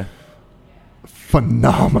Jones, Okay.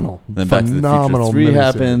 phenomenal. Then Back to the Future 3 miniseries.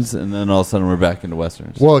 happens, and then all of a sudden we're back into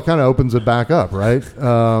Westerns. Well, it kind of opens it back up, right?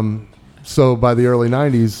 So by the early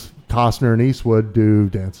 90s, Costner and Eastwood do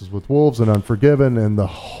Dances with Wolves and Unforgiven, and the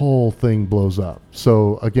whole thing blows up.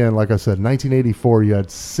 So again, like I said, 1984, you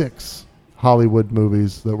had 6 Hollywood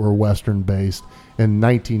movies that were Western based. In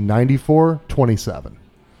 1994, 27.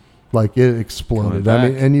 Like, it exploded. Coming I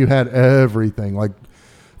mean, back. and you had everything, like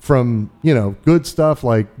from, you know, good stuff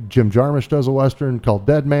like Jim Jarmusch does a Western called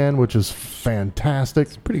Dead Man, which is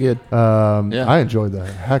fantastic. Pretty good. Yeah. I enjoyed the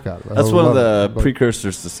heck out of it. That's I one of love the it, but-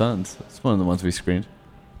 precursors to Sons. That's one of the ones we screened.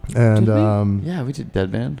 And Did we? Yeah, we did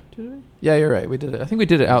Dead Man. Yeah, you're right. We did it. I think we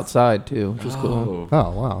did it outside too, which was cool. oh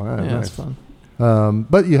wow, yeah, Yeah, nice. it's fun.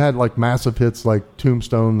 But you had like massive hits like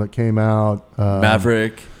Tombstone that came out.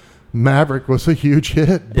 Maverick. Maverick was a huge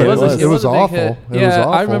hit. But It was. It was a big awful. hit. It Yeah, was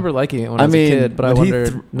awful. I remember liking it when I I was mean, a kid, but I when he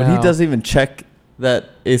wondered when he doesn't even check that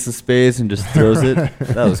Ace of Spades and just throws it,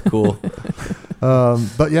 that was cool.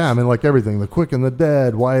 But yeah, I mean, like everything, The Quick and the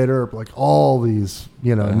Dead, Wyatt Earp, like all these,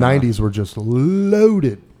 you know, 90s were just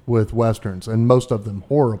loaded with Westerns, and most of them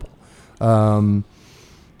horrible.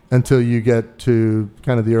 Until you get to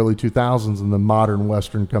kind of the early 2000s, and the modern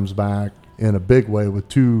Western comes back in a big way with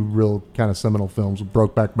 2 real kind of seminal films,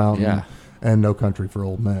 Brokeback Mountain Yeah. and No Country for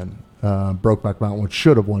Old Men. Brokeback Mountain, which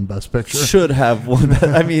should have won Best Picture. Should have won.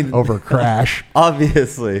 I mean, over Crash,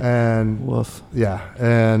 obviously. And Woof. yeah,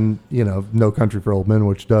 and No Country for Old Men,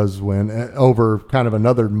 which does win over kind of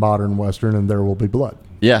another modern Western, and There Will Be Blood.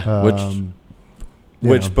 Yeah,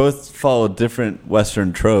 which both follow different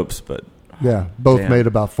Western tropes, but yeah, both made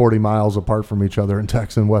about 40 miles apart from each other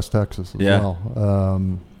in West Texas as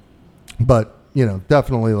well. But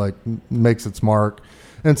definitely like makes its mark.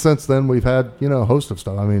 And since then, we've had a host of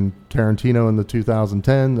stuff. I mean, Tarantino in the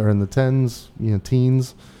 2010 or in the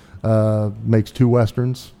teens, makes 2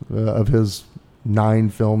 westerns of his 9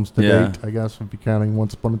 films to date. I guess if you're counting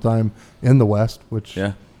Once Upon a Time in the West, which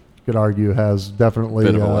you could argue has definitely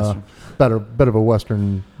bit of a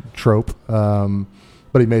western trope.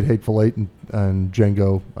 But he made Hateful Eight and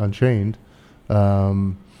Django Unchained.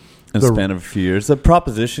 In the span of a few years. The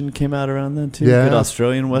Proposition came out around then, too? Yeah. Good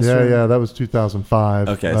Australian Western? Yeah, that was 2005.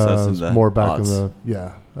 Okay, so that's in the more back odds. in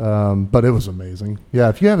the... but it was amazing. Yeah,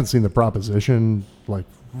 if you haven't seen The Proposition, like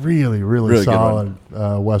really solid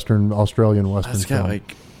Australian Western It's film. got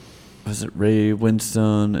like... Was it Ray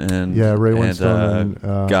Winstone and... Yeah, Ray Winstone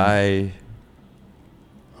and Guy...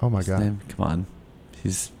 Oh, my what's God. his name? Come on.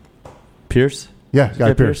 He's... Pierce? Yeah,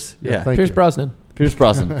 Guy Pearce. Yeah. Thank Pierce you. Brosnan. Pierce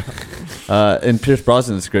Brosnan. And Pierce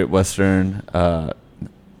Brosnan is a great Western. So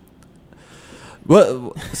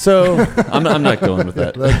I'm not going with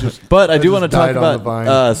that. But I do want to talk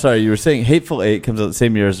about. Sorry, you were saying Hateful Eight comes out the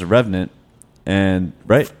same year as The Revenant, and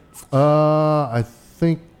right? I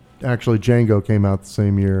think actually Django came out the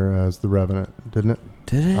same year as The Revenant, didn't it?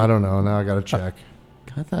 Did it? I don't know. Now I got to check.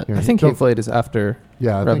 I thought. Here, I think Hateful Eight is after I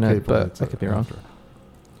Revenant, think Hateful but Eight's I could be wrong. after.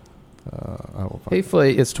 I will find Hateful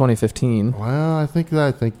Eight is 2015. Well, I think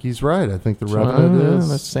he's right. I think The Revenant is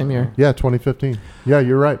that's the same year. Yeah, 2015. Yeah,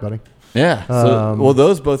 you're right, buddy. Yeah. So,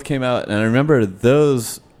 those both came out, and I remember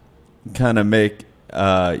those kind of make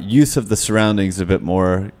use of the surroundings a bit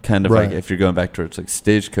more, kind of like if you're going back towards like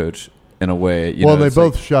Stagecoach in a way. They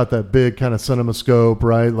both shot that big kind of CinemaScope,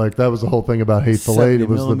 right? Like that was the whole thing about Hateful Eight. It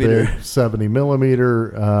was the big 70 millimeter,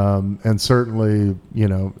 and certainly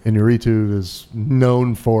Inarritu is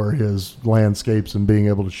known for his landscapes and being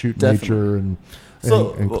able to shoot nature and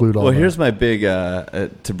include all. Well, that. here's my big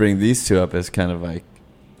to bring these two up as kind of like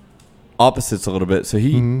opposites a little bit. So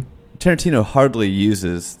Tarantino hardly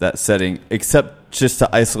uses that setting except just to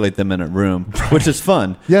isolate them in a room, which is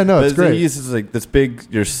fun. Yeah, no, it's great. He uses like this big,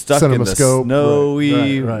 you're stuck in the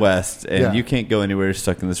snowy West, and you can't go anywhere. You're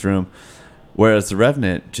stuck in this room. Whereas The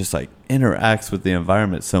Revenant just like interacts with the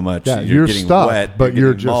environment so much. Yeah, you're getting stuck, wet, but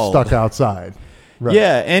you're just mauled. stuck outside. Right.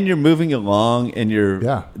 Yeah, and you're moving along, and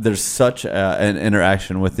there's such an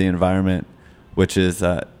interaction with the environment, which is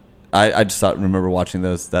I just remember watching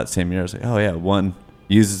those that same year. I was like, oh yeah, one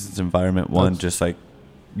uses its environment, one just like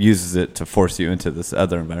uses it to force you into this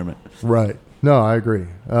other environment. Right. No, I agree.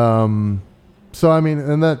 So I mean,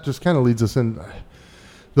 and that just kind of leads us in.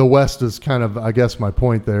 The West is kind of, I guess, my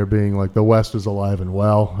point there being like the West is alive and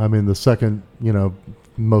well. I mean, the second,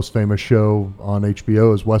 most famous show on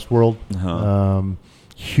HBO is Westworld.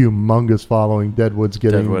 Humongous following. Deadwood's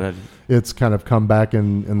getting it's kind of come back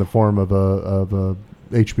in the form of a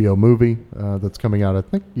HBO movie that's coming out, I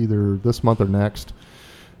think, either this month or next.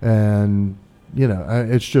 And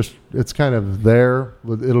it's kind of there.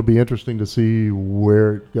 It'll be interesting to see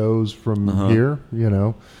where it goes from here.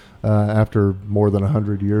 After more than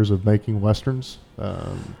 100 years of making westerns,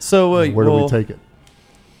 so where do we take it?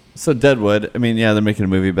 So Deadwood, I mean, they're making a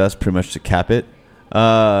movie, but that's pretty much to cap it.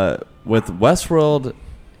 With Westworld,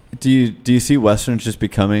 do you see westerns just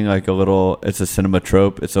becoming like a little? It's a cinema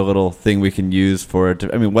trope. It's a little thing we can use for.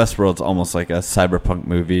 I mean, Westworld's almost like a cyberpunk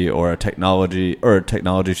movie or a technology show, a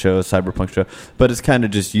cyberpunk show, but it's kind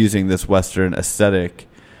of just using this western aesthetic.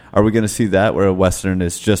 Are we going to see that where a western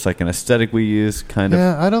is just like an aesthetic we use, kind of?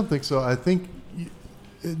 Yeah, I don't think so. I think,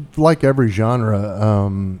 like every genre,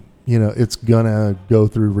 it's gonna go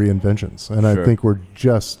through reinventions, and I think we're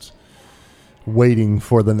just waiting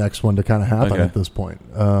for the next one to kind of happen at this point.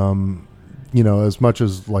 As much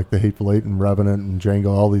as like the Hateful Eight and Revenant and Django,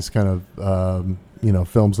 all these kind of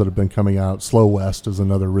films that have been coming out. Slow West is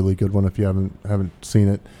another really good one if you haven't seen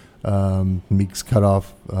it. Meek's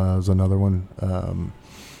Cutoff is another one,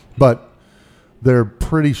 but they're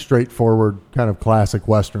pretty straightforward kind of classic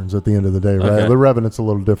westerns at the end of the day, right? Okay. The Revenant's a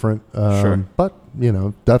little different, but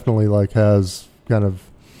definitely like has kind of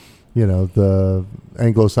the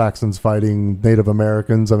Anglo-Saxons fighting Native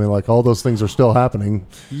Americans. I mean, like all those things are still happening.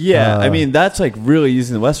 Yeah, I mean that's like really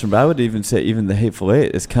using the western. But I would even say even the Hateful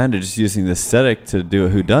Eight is kind of just using the aesthetic to do a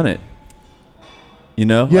whodunit.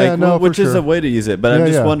 Yeah, which is a way to use it. But I'm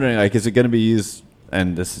just wondering, like, is it going to be used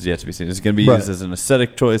and this is yet to be seen. Is it going to be Right. used as an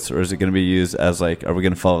aesthetic choice, or is it going to be used as like, are we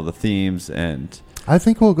going to follow the themes? And I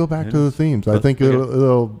think we'll go back to the themes. I think Okay.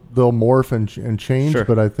 they'll morph and change, Sure.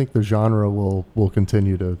 but I think the genre will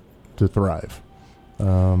continue to thrive.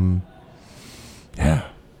 Yeah.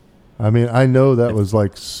 I mean, I know that was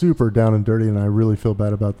like super down and dirty, and I really feel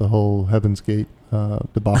bad about the whole Heaven's Gate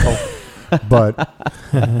debacle. But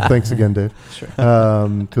thanks again, Dave. Sure.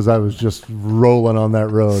 Because I was just rolling on that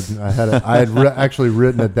road. I had actually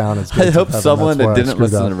written it down as Gates I of hope Heaven. someone That's why that I didn't screwed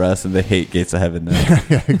listen up. to the rest and they hate Gates of Heaven now.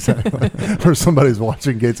 Yeah, exactly. Or somebody's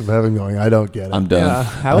watching Gates of Heaven going, I don't get it. I'm done. Yeah.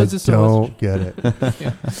 How is this? I don't get it.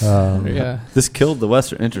 Yeah. This killed the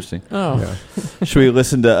Western. Interesting. Oh. Yeah. Should we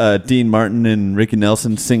listen to Dean Martin and Ricky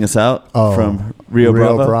Nelson sing us out Oh, from Rio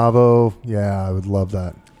Bravo? Yeah, I would love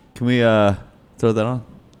that. Can we throw that on?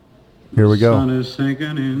 Here we go. The sun is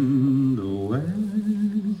sinking in the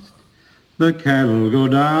west. The cattle go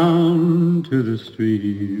down to the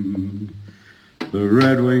stream. The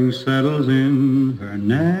redwing settles in her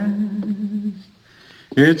nest.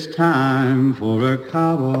 It's time for a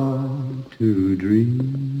cowboy to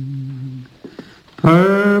dream.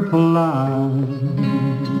 Purple light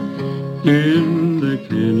in the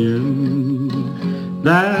canyon.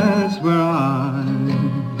 That's where I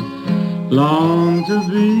long to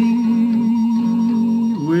be.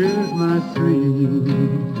 With my three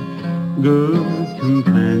good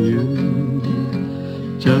companions,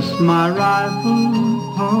 just my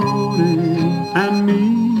rifle, pony, and me,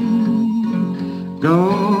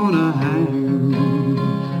 gonna hang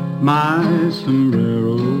my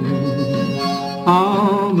sombrero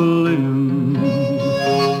on the limb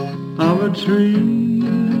of a tree,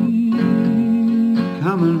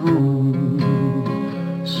 coming home,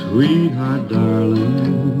 sweetheart,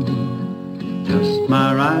 darling. Just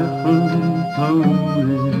my rifle,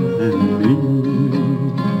 pony, and me.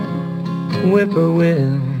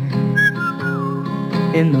 Whippoorwill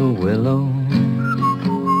in the willow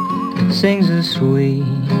sings a sweet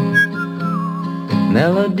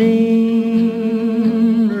melody.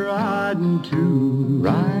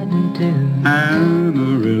 Riding to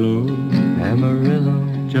Amarillo, Amarillo.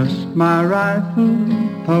 Just my rifle,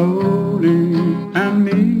 pony, and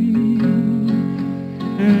me.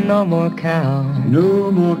 No more cow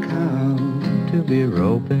No more cow to be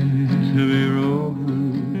roping, to be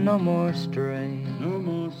roving. no more stray No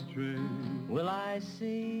more stray. will I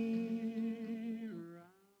see.